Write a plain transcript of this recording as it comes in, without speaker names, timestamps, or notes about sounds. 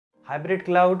Hybrid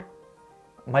cloud,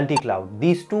 multi-cloud.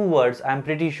 These two words I'm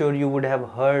pretty sure you would have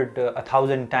heard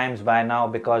 1,000 times by now,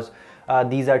 because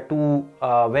these are two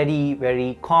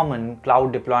very common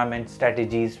cloud deployment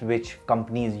strategies which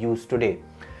companies use today.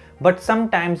 But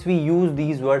sometimes we use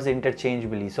these words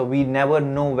interchangeably, so we never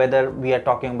know whether we are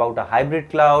talking about a hybrid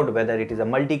cloud, whether it is a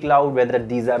multi-cloud, whether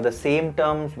these are the same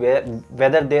terms,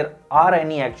 whether there are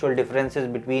any actual differences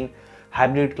between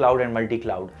hybrid cloud and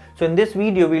multi-cloud. So in this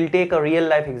video we'll take a real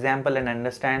life example and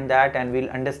understand that, and we'll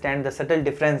understand the subtle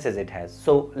differences it has.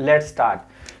 So let's start.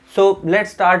 So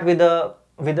let's start with a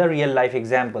real life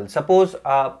example. Suppose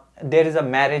there is a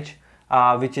marriage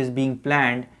which is being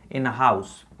planned in a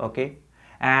house, okay,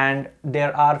 and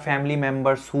there are family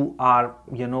members who are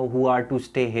to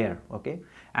stay here, okay,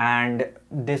 and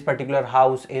this particular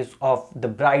house is of the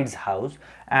bride's house,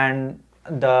 and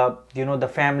the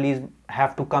families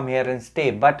have to come here and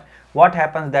stay. But what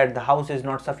happens that the house is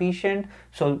not sufficient,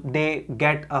 so they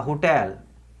get a hotel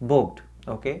booked,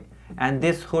 okay, and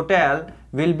this hotel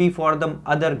will be for the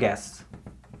other guests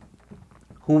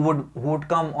who would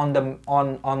come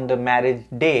on the marriage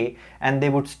day, and they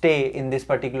would stay in this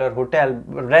particular hotel.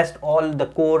 Rest, all the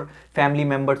core family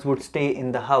members would stay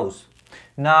in the house.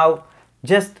 Now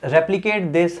just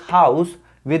replicate this house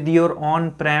with your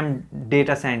on-prem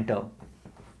data center,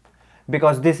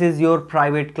 because this is your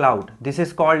private cloud. This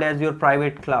is called as your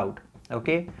private cloud,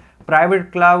 okay.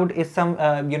 Private cloud is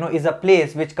is a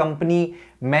place which company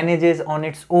manages on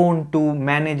its own to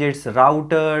manage its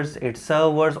routers, its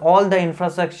servers. All the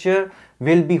infrastructure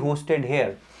will be hosted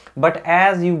here. But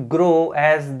as you grow,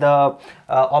 as the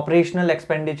operational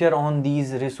expenditure on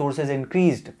these resources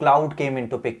increased, cloud came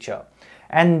into picture,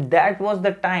 and that was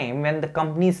the time when the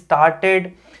company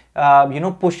started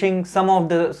pushing some of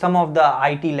the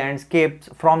IT landscapes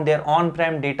from their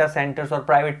on-prem data centers or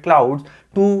private clouds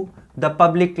to the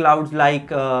public clouds like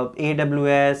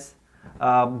AWS,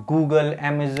 Google,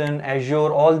 Amazon,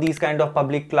 Azure. All these kind of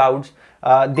public clouds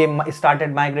they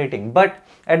started migrating. But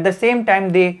at the same time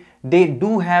they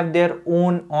do have their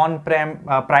own on-prem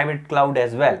private cloud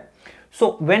as well.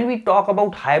 So when we talk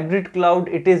about hybrid cloud,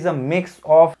 it is a mix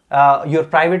of your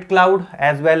private cloud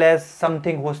as well as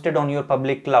something hosted on your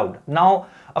public cloud. Now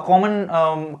a common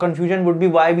confusion would be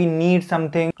why we need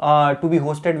something to be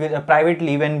hosted with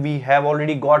privately when we have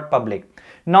already got public.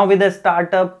 Now with the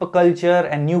startup culture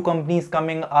and new companies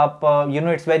coming up,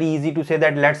 it's very easy to say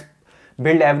that let's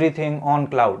build everything on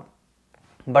cloud.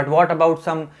 But what about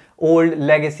some old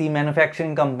legacy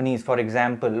manufacturing companies, for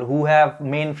example, who have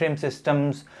mainframe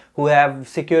systems, who have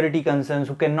security concerns,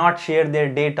 who cannot share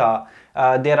their data?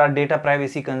 There are data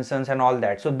privacy concerns and all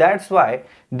that. So that's why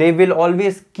they will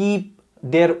always keep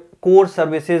their core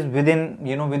services within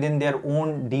their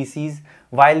own DCs,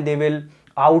 while they will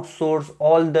outsource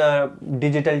all the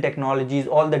digital technologies,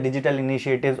 all the digital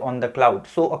initiatives on the cloud.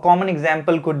 So a common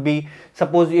example could be,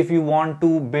 suppose if you want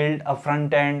to build a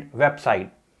front-end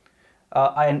website,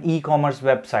 an e-commerce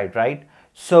website, right?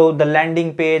 So the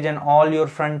landing page and all your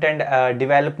front-end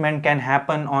development can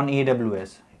happen on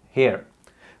AWS here.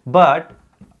 But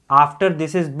after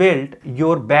this is built,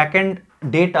 your backend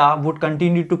data would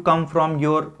continue to come from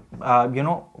your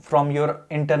from your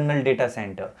internal data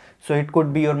center. So it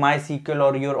could be your MySQL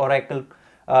or your Oracle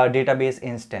database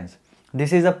instance.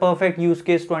 This is a perfect use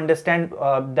case to understand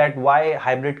that why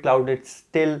hybrid cloud is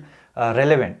still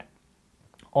relevant.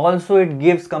 Also, it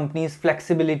gives companies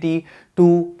flexibility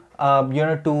to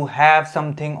to have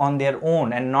something on their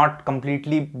own and not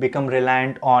completely become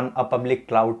reliant on a public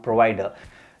cloud provider.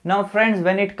 Now friends,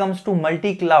 when it comes to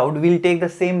multi-cloud, we'll take the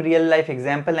same real life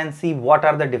example and see what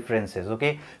are the differences,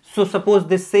 okay. So suppose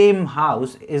this same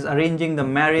house is arranging the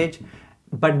marriage,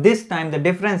 but this time the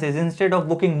difference is, instead of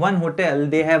booking one hotel,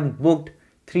 they have booked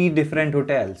 3 different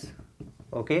hotels,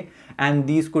 okay, and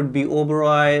these could be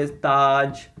Oberoi,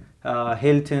 Taj,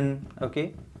 Hilton,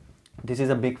 okay. This is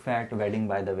a big fat wedding,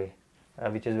 by the way,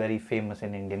 which is very famous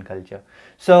in Indian culture.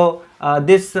 So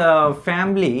this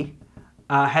family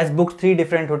has booked 3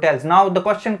 different hotels. Now the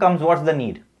question comes, what's the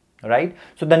need, right?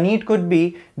 So the need could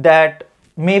be that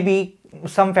maybe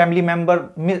some family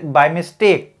member by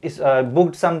mistake is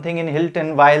booked something in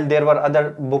Hilton while there were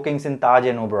other bookings in Taj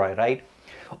and Oberoi, right?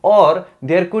 Or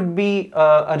there could be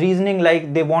a reasoning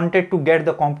like they wanted to get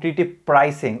the competitive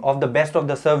pricing of the best of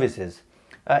the services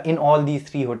in all these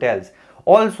 3 hotels.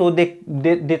 Also,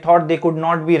 they thought they could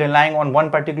not be relying on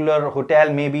one particular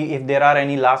hotel. Maybe if there are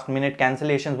any last minute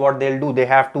cancellations, what they'll do, they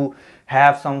have to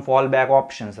have some fallback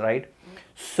options, right?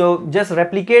 So just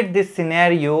replicate this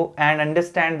scenario and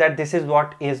understand that this is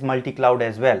what is multi-cloud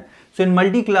as well. So in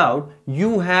multi-cloud,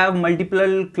 you have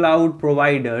multiple cloud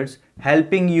providers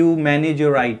helping you manage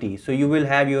your IT. So you will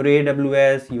have your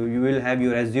AWS, you will have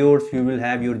your Azure, you will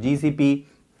have your GCP.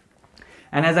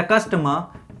 And as a customer,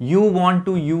 you want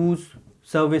to use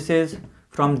services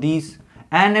from these,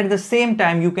 and at the same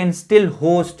time you can still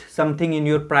host something in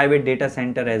your private data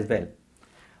center as well.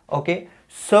 Okay,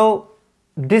 so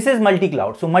this is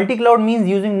multi-cloud. So multi-cloud means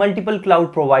using multiple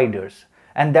cloud providers,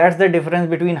 and that's the difference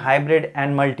between hybrid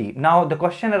and multi. Now the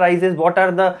question arises, what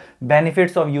are the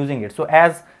benefits of using it? So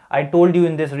as I told you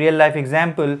in this real life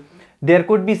example, there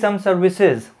could be some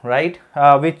services, right,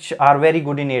 which are very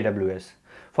good in AWS.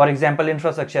 For example,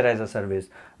 infrastructure as a service.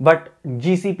 But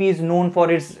GCP is known for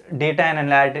its data and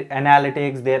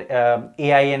analytics, their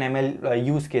AI and ML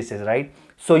use cases, right?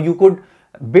 So you could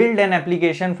build an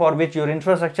application for which your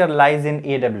infrastructure lies in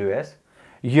AWS.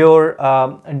 Your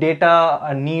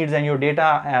data needs and your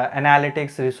data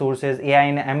analytics resources, AI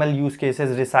and ML use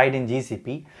cases reside in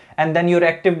GCP. And then your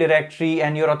Active Directory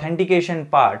and your authentication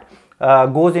part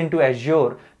goes into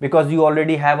Azure, because you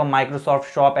already have a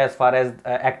Microsoft shop as far as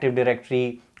Active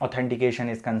Directory authentication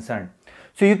is concerned.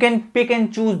 So you can pick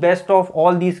and choose best of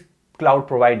all these cloud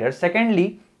providers.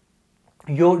 Secondly,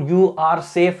 you are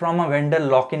safe from a vendor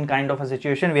lock-in kind of a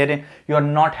situation wherein you are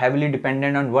not heavily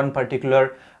dependent on one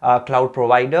particular cloud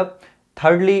provider.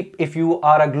 Thirdly, if you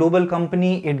are a global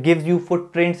company, it gives you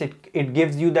footprints, it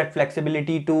gives you that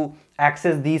flexibility to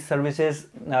access these services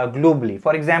globally.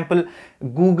 For example,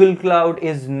 Google Cloud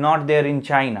is not there in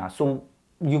China, so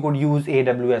you could use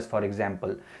AWS, for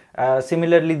example.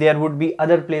 Similarly, there would be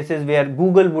other places where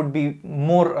Google would be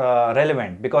more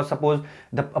relevant, because suppose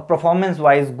the performance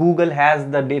wise Google has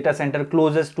the data center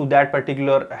closest to that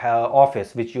particular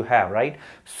office which you have, right?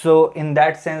 So in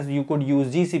that sense you could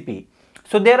use GCP.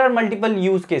 So there are multiple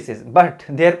use cases, but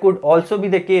there could also be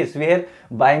the case where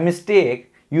by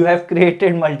mistake you have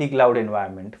created multi-cloud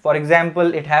environment. For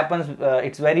example, it happens,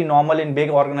 it's very normal in big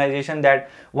organization that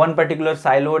one particular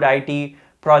siloed IT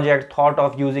project thought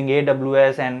of using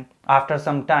AWS, and after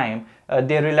some time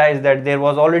they realized that there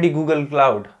was already Google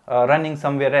Cloud running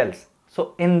somewhere else.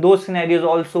 So in those scenarios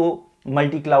also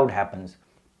multi-cloud happens.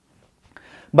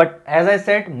 But as I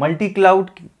said,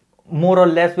 multi-cloud more or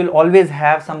less will always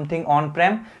have something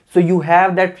on-prem, so you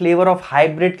have that flavor of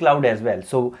hybrid cloud as well.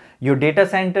 So your data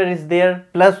center is there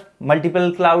plus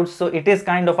multiple clouds, so it is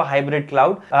kind of a hybrid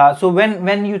cloud. So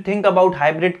when you think about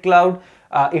hybrid cloud,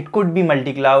 it could be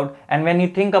multi-cloud, and when you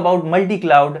think about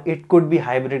multi-cloud, it could be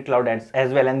hybrid cloud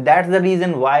as well, and that's the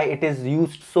reason why it is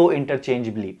used so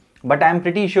interchangeably. But I'm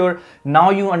pretty sure now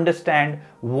you understand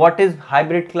what is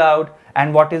hybrid cloud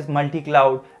and what is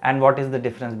multi-cloud and what is the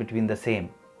difference between the same.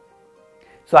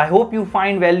 So I hope you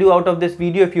find value out of this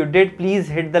video. If you did, please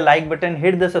hit the like button,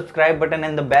 hit the subscribe button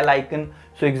and the bell icon,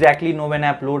 so exactly know when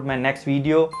I upload my next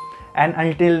video. And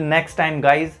until next time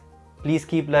guys, please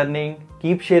keep learning,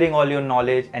 keep sharing all your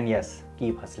knowledge, and yes,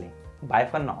 keep hustling. Bye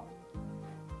for now.